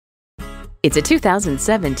It's a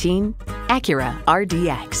 2017 Acura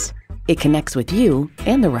RDX. It connects with you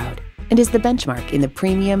and the road and is the benchmark in the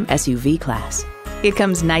premium SUV class. It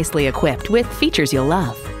comes nicely equipped with features you'll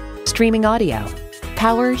love: streaming audio,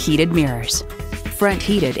 power heated mirrors, front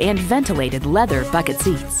heated and ventilated leather bucket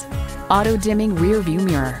seats, auto dimming rear view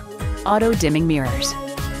mirror, auto dimming mirrors,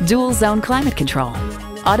 dual zone climate control,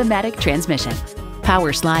 automatic transmission,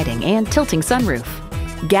 power sliding and tilting sunroof,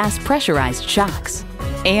 gas pressurized shocks,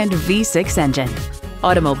 and V6 engine.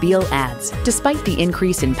 Automobile adds, despite the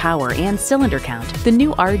increase in power and cylinder count, the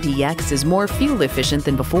new RDX is more fuel efficient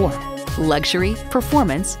than before. Luxury,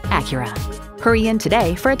 performance, Acura. Hurry in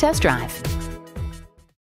today for a test drive.